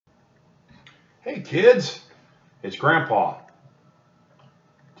Hey kids, it's Grandpa.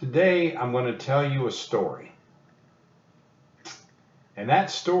 Today I'm going to tell you a story. And that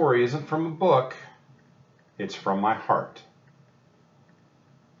story isn't from a book, it's from my heart.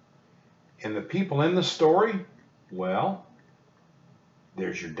 And the people in the story, well,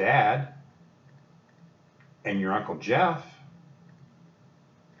 there's your dad, and your Uncle Jeff,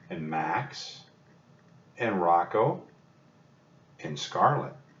 and Max, and Rocco, and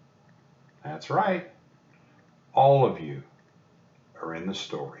Scarlett. That's right, all of you are in the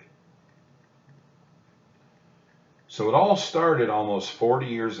story. So it all started almost 40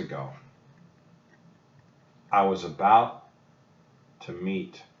 years ago. I was about to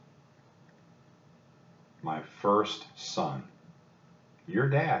meet my first son, your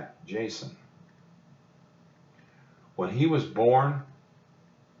dad, Jason. When he was born,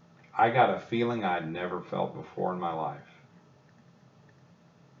 I got a feeling I'd never felt before in my life.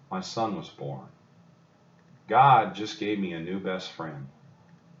 My son was born. God just gave me a new best friend.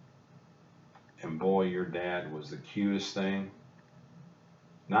 And boy, your dad was the cutest thing.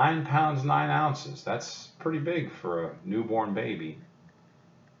 9 pounds, 9 ounces. That's pretty big for a newborn baby.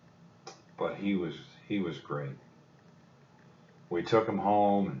 But he was great. We took him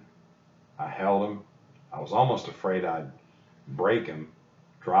home and I held him. I was almost afraid I'd break him,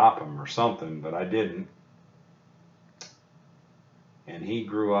 drop him or something, but I didn't. And he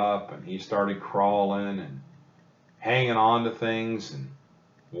grew up and he started crawling and hanging on to things and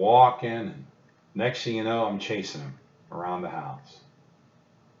walking, and next thing you know, I'm chasing him around the house.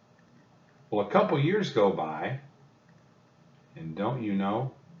 Well, a couple years go by, and don't you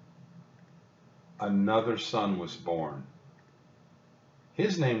know, another son was born.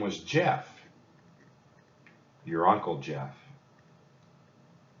 His name was Jeff, your Uncle Jeff.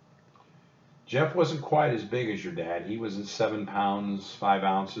 Jeff wasn't quite as big as your dad. He was at 7 pounds, 5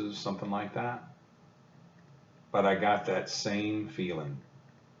 ounces, something like that. But I got that same feeling,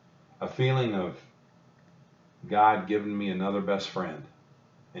 a feeling of God giving me another best friend,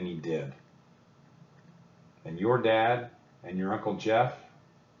 and he did. And your dad and your Uncle Jeff,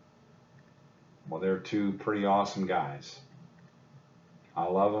 well, they're two pretty awesome guys. I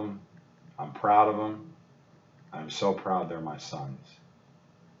love them. I'm proud of them. I'm so proud they're my sons.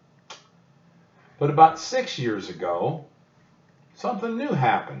 But about 6 years ago, something new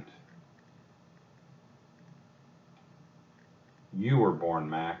happened. You were born,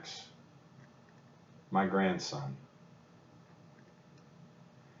 Max, my grandson.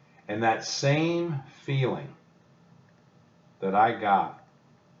 And that same feeling that I got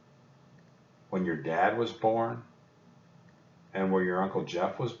when your dad was born and where your Uncle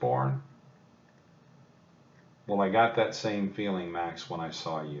Jeff was born, well, I got that same feeling, Max, when I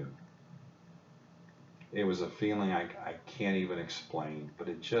saw you. It was a feeling I can't even explain, but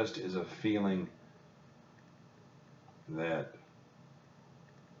it just is a feeling that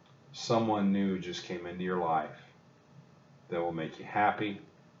someone new just came into your life that will make you happy,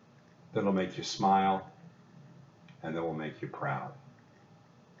 that will make you smile, and that will make you proud.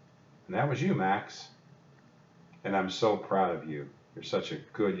 And that was you, Max. And I'm so proud of you. You're such a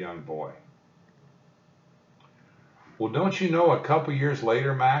good young boy. Well, don't you know, a couple years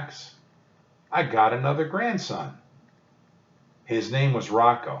later, Max, I got another grandson. His name was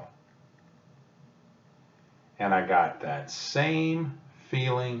Rocco. And I got that same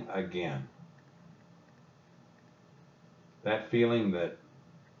feeling again. That feeling that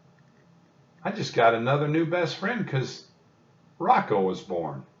I just got another new best friend because Rocco was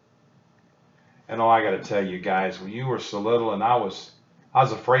born. And oh, I got to tell you guys, when you were so little, and I was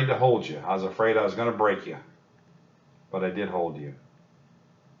afraid to hold you. I was afraid I was going to break you. But I did hold you.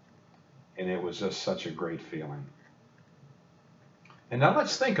 And it was just such a great feeling. And now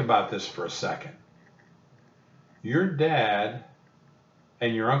let's think about this for a second. Your dad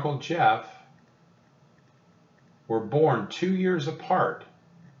and your Uncle Jeff were born 2 years apart.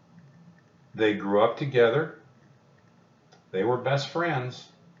 They grew up together. They were best friends.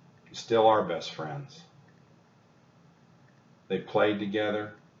 Still are best friends. They played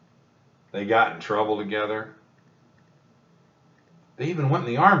together. They got in trouble together. They even went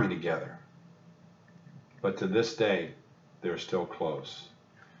in the army together. But to this day, they're still close.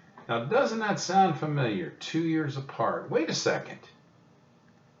 Now, doesn't that sound familiar? 2 years apart. Wait a second.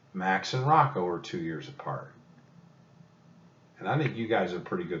 Max and Rocco are 2 years apart. And I think you guys are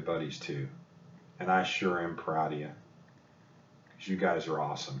pretty good buddies too. And I sure am proud of you. Because you guys are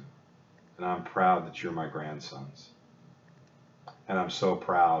awesome. And I'm proud that you're my grandsons. And I'm so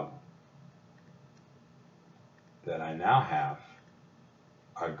proud that I now have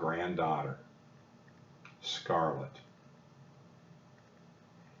a granddaughter, Scarlett.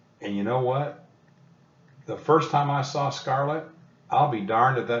 And you know what? the first time I saw Scarlett, I'll be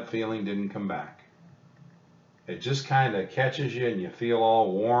darned if that feeling didn't come back. It just kind of catches you and you feel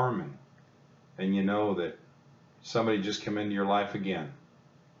all warm, and you know that somebody just come into your life again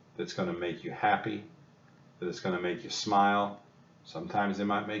that's going to make you happy, that it's going to make you smile. Sometimes they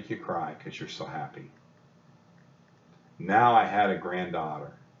might make you cry because you're so happy. Now I had a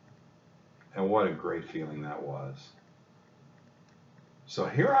granddaughter, and what a great feeling that was. So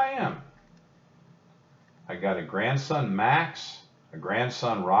here I am. I got a grandson, Max, a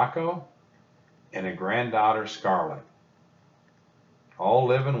grandson, Rocco, and a granddaughter, Scarlett, all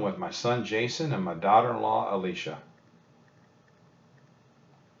living with my son, Jason, and my daughter-in-law, Alicia.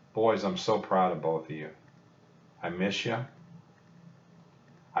 Boys, I'm so proud of both of you. I miss you.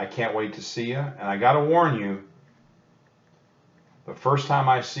 I can't wait to see you. And I got to warn you, the first time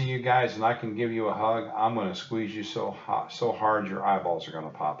I see you guys and I can give you a hug, I'm going to squeeze you so hard your eyeballs are going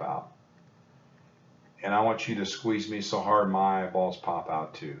to pop out. And I want you to squeeze me so hard my eyeballs pop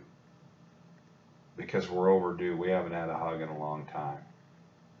out too. Because we're overdue. We haven't had a hug in a long time.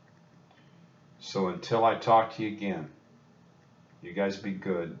 So until I talk to you again, you guys be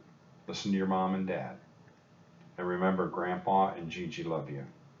good. Listen to your mom and dad. And remember, Grandpa and Gigi love you.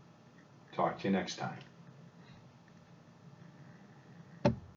 Talk to you next time.